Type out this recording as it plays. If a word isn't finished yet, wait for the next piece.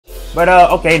But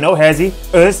okay, no hezzy.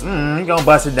 You gonna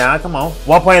bust it down. Come on.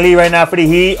 1 point lead right now for the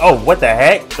Heat. Oh, what the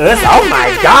heck? Oh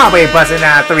my God, we busting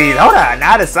down threes. Hold on.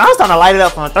 Now the Suns starting to light it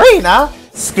up from 3 now.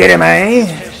 Skitty, man.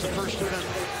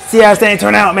 See how this thing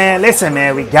turn out, man. Listen,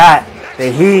 man, we got the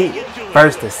Heat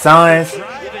versus the Suns.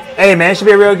 Hey, man, it should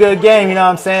be a real good game. You know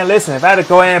what I'm saying? Listen, if I had to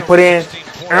go ahead and put in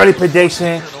early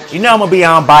prediction, you know I'm gonna be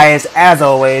unbiased as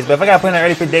always. But if I gotta put in an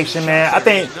early prediction, man, I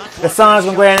think the Suns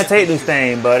gonna go ahead and take this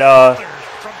thing. But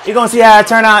you're gonna see how it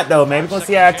turn out though, man. We're gonna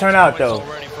see how it turn out though.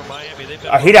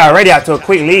 He already out to a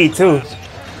quick lead too.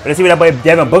 But let's see what that boy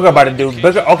Devin Booker about to do.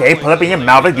 Booker, okay, pull up in your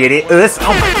mouth and get it.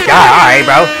 Oh my God, all right,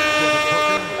 bro.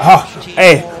 Oh,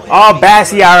 hey, all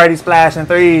Bassy already splashing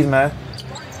threes, man.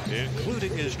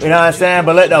 You know what I'm saying?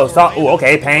 But look though, ooh,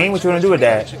 okay, Payne, what you gonna do with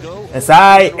that?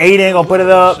 Inside, Aiden gonna put it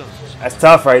up. That's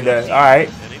tough right there. All right,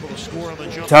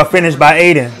 tough finish by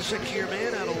Aiden.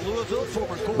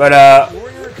 But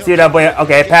see that boy?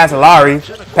 Okay, pass to Lowry,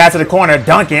 pass to the corner,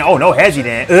 Duncan. Oh, no hezzy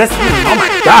then. Oh my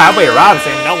God, that boy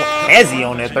Robinson, no hezzy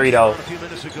on that 3 though.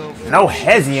 No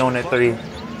hezzy on that 3.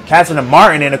 Passing to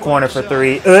Martin in the corner for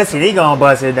 3. He gonna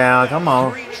bust it down. Come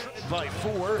on,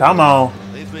 come on,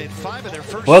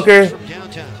 Booker.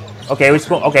 Okay, which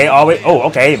one? Okay, always. Oh,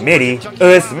 okay, midi.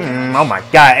 Oh my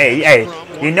God, hey.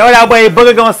 You know that way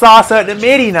Booker gonna sauce up the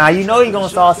midi now. You know he gonna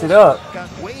sauce it up.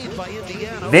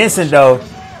 Vincent though.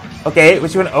 Okay,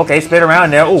 what you want? Okay, split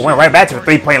around there. Oh, went right back to the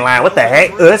 3-point line. What the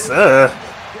heck?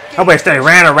 That boy straight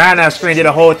ran around that screen, did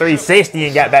a whole 360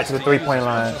 and got back to the 3-point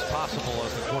line.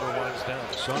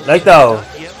 Look though.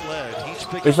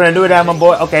 What you gonna do with that, my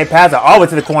boy? Okay, pass it all the way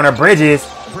to the corner. Bridges.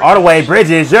 All the way,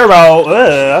 Bridges, Euro.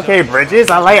 Okay, Bridges.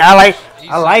 I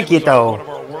like it though.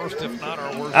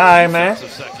 Alright, man.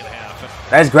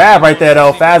 Nice grab right there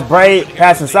though. Fast break,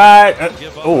 pass inside.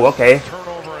 Oh, okay.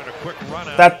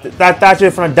 Thought you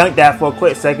were gonna dunk that for a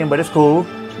quick second, but it's cool.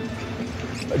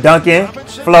 Duncan,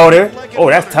 floater. Oh,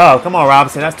 that's tough. Come on,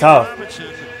 Robinson. That's tough.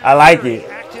 I like it.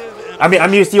 I mean,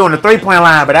 I'm used to you on the 3-point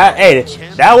line, but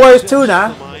that works too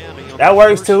now. That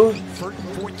works too.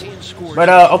 But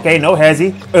okay, no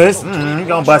hezzy. You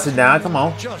gonna bust it down. Come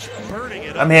on.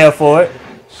 I'm here for it.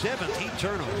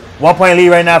 1 point lead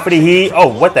right now for the Heat. Oh,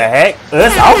 what the heck?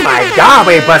 Oh my God,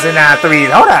 we busting down threes.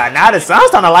 Hold on. Now the Suns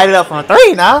starting to light it up from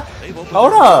 3 now.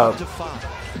 Hold up.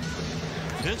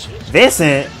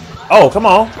 Vincent. Oh, come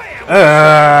on.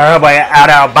 Boy,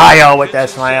 out bio with that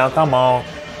slam. Come on.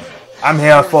 I'm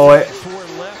here for it.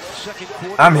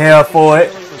 I'm here for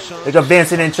it. Look at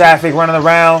Vincent in traffic running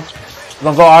around.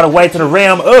 Gonna go all the way to the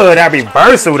rim. That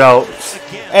reversal though.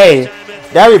 Hey,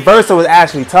 that reversal was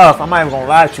actually tough. I'm not even gonna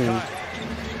lie to you.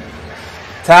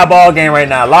 Tie ball game right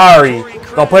now. Lowry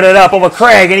gonna put it up over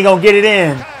Craig and he gonna get it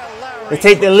in to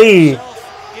take the lead.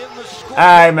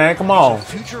 Alright, man, come on.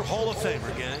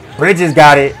 Bridges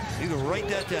got it.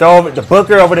 Throw the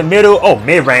Booker over the middle. Oh,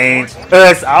 mid-range.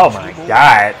 Oh my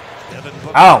God.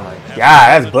 Oh my God,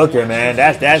 that's Booker, man.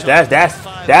 That's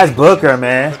Booker,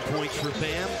 man.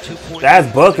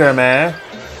 That's Booker, man.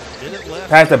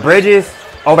 Pass the Bridges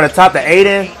over the top to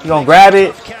Aiden. He gonna grab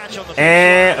it,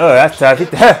 and that's tough.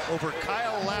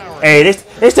 Hey,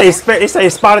 they say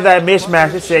spotted that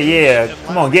mismatch. They said, yeah,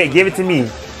 come on, give it to me.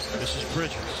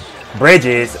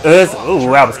 Bridges,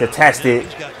 ooh, that was contested.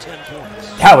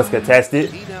 That was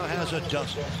contested.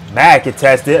 Mad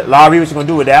contested. Lowry, what you gonna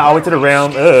do with that? All the way to the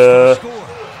rim.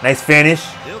 Nice finish.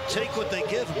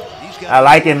 I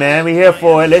like it, man. We here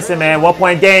for it. Listen, man. 1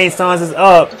 point game. Suns is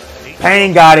up.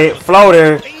 Payne got it.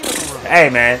 Floater. Hey,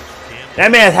 man. That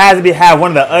man has to have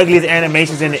one of the ugliest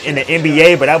animations in the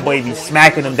NBA, but that boy be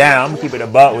smacking him down. I'm gonna keep it a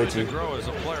buck with you.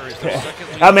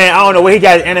 I mean, I don't know where he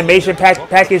got his animation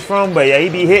package from, but yeah, he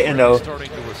be hitting though.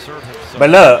 But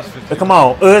look, come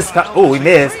on. Oh, we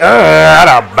missed. I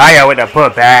don't buy it with the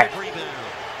putback.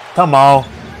 Come on.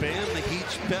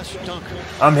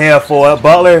 I'm here for it.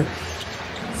 Butler.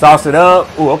 Sauce it up.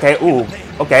 Ooh, okay. Ooh,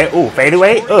 okay. Ooh, fade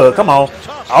away. Come on.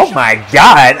 Oh my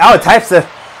God. All types of.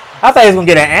 I thought he was gonna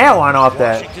get an and one off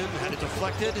that.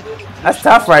 That's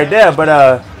tough right there,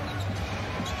 but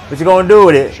what you gonna do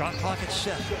with it?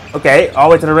 Okay, all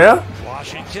the way to the rim.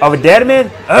 Over Deadman.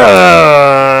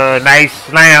 Nice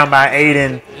slam by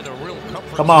Aiden.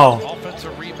 Come on.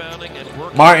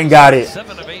 Martin got it.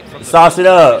 Sauce it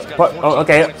up. Oh,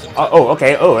 okay. Oh,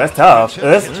 okay. Oh, that's tough.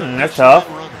 That's tough.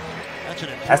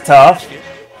 That's tough.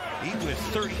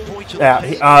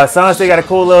 Yeah, Suns still got a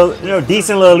cool little,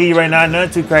 decent little lead right now.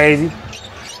 Nothing too crazy.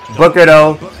 Booker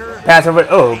though, pass over.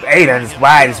 Oh, Aiden's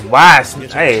wide.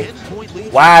 Hey,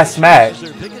 wide smack.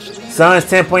 Suns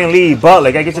 10-point lead.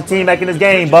 Butler, gotta get your team back in this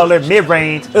game. Butler mid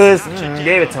range.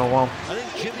 Gave it to him.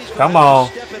 Come on.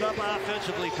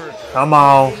 Come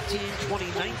on.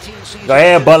 Go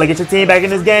ahead, Butler. Get your team back in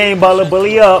this game, Butler.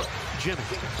 Bully up.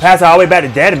 Pass all the way back to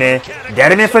Deadman.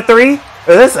 Deadman for three?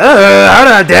 Hold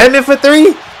on. Deadman for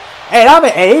three?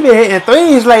 Hey, he been hitting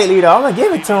threes lately, though. I'm going to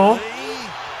give it to him.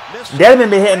 Deadman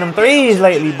been hitting them threes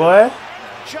lately, boy.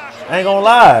 I ain't going to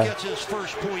lie.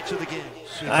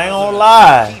 I ain't going to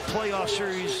lie.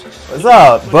 What's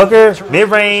up, Booker?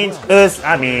 Mid-range.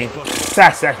 I mean, he's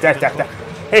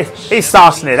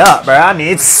saucing it up, bro. I mean,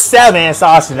 it's 7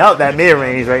 saucing up that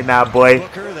mid-range right now, boy.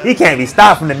 He can't be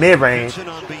stopped from the mid-range.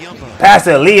 Pass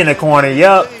to Lee in the corner.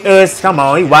 Yup. Come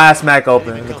on. He wide smack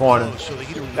open in the corner.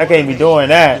 I can't be doing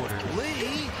that.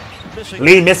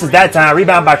 Lee misses that time.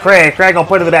 Rebound by Craig. Craig gonna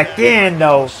put it back in,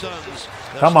 though.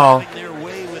 Come on.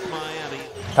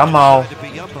 Come on.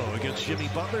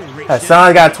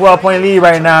 Suns got a 12-point lead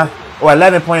right now. Or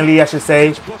 11-point lead, I should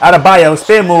say. Adebayo,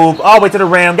 spin move, all the way to the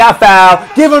rim. Got fouled.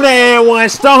 Give him the and one.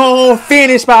 Stone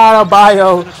finish by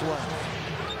Adebayo.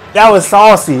 That was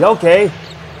saucy. Okay.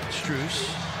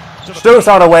 Strus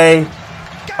all the way.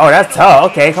 Oh, that's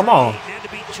tough. Okay, come on.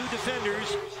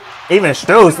 Even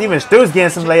Strus getting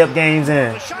some layup games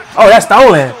in. Oh, that's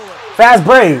stolen. Fast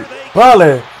break.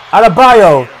 Butler.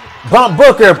 Adebayo. Bump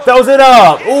Booker. Throws it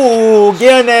up. Ooh,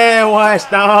 get in there. One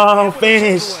Stone.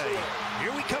 Finish.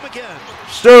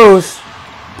 Strus.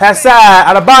 Pass side.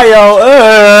 Adebayo.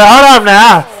 Hold up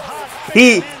now.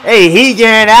 He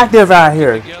getting active out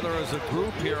here.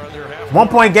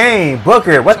 1-point game.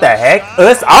 Booker. What the heck?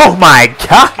 Oh my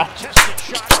God.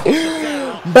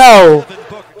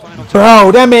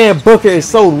 Bro, that man Booker is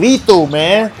so lethal,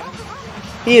 man.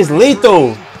 He is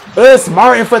lethal.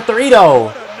 Martin for 3,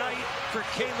 though.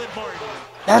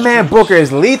 That man Booker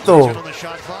is lethal.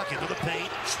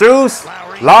 Strus,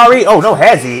 Lowry. Oh, no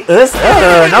hezzy.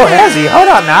 No hezzy. Hold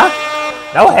on now.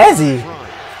 No hezzy.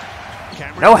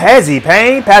 No hezzy.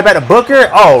 Payne. Pass back to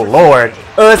Booker. Oh, Lord.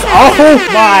 Oh,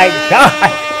 my God.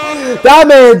 That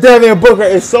man Devin Booker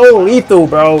is so lethal,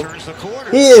 bro.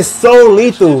 He is so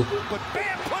lethal.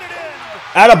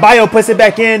 Adebayo puts it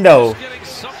back in, though.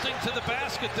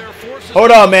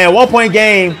 Hold on, man. 1-point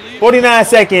game. 49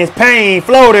 seconds. Payne.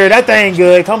 Floater. That thing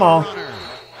good. Come on.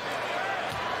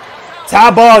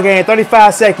 Tie ball game.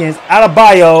 35 seconds.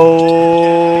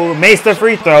 Adebayo makes the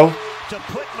free throw.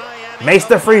 Makes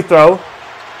the free throw.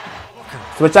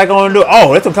 So what y'all gonna do?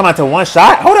 Oh, this will come out to one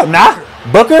shot. Hold up now.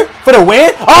 Booker for the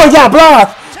win. Oh, yeah,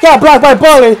 blocked. Got blocked by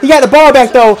Butler. He got the ball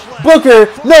back, though. Booker,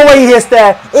 no way he hits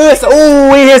that.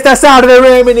 Ooh, he hits that side of the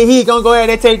rim, and the Heat gonna go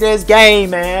ahead and take this game,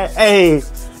 man. Hey,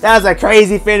 that was a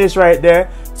crazy finish right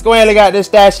there. Let's go ahead and got this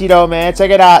stat sheet, though, man.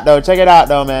 Check it out,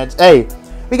 though. Man. Hey,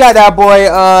 we got that boy.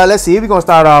 Let's see. We're gonna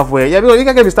start off with. Yeah, we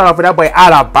gotta start off with that boy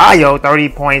Adebayo, 30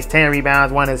 points, 10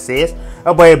 rebounds, 1 assist.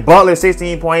 That boy Butler,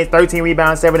 16 points, 13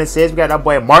 rebounds, 7 assists. We got that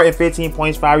boy Martin, 15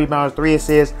 points, 5 rebounds, 3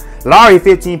 assists. Lowry,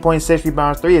 15 points, 6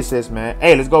 rebounds, 3 assists, man.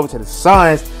 Hey, let's go over to the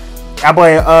Suns. That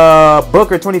boy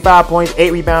Booker, 25 points,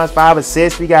 8 rebounds, 5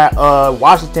 assists. We got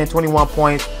Washington, 21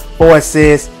 points, 4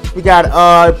 assists. We got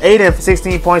Aiden,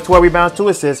 16 points, 12 rebounds, 2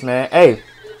 assists, man. Hey,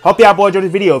 hope y'all boys enjoyed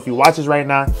this video. If you watch this right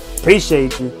now,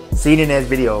 appreciate you. See you in the next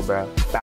video, bro. Bye.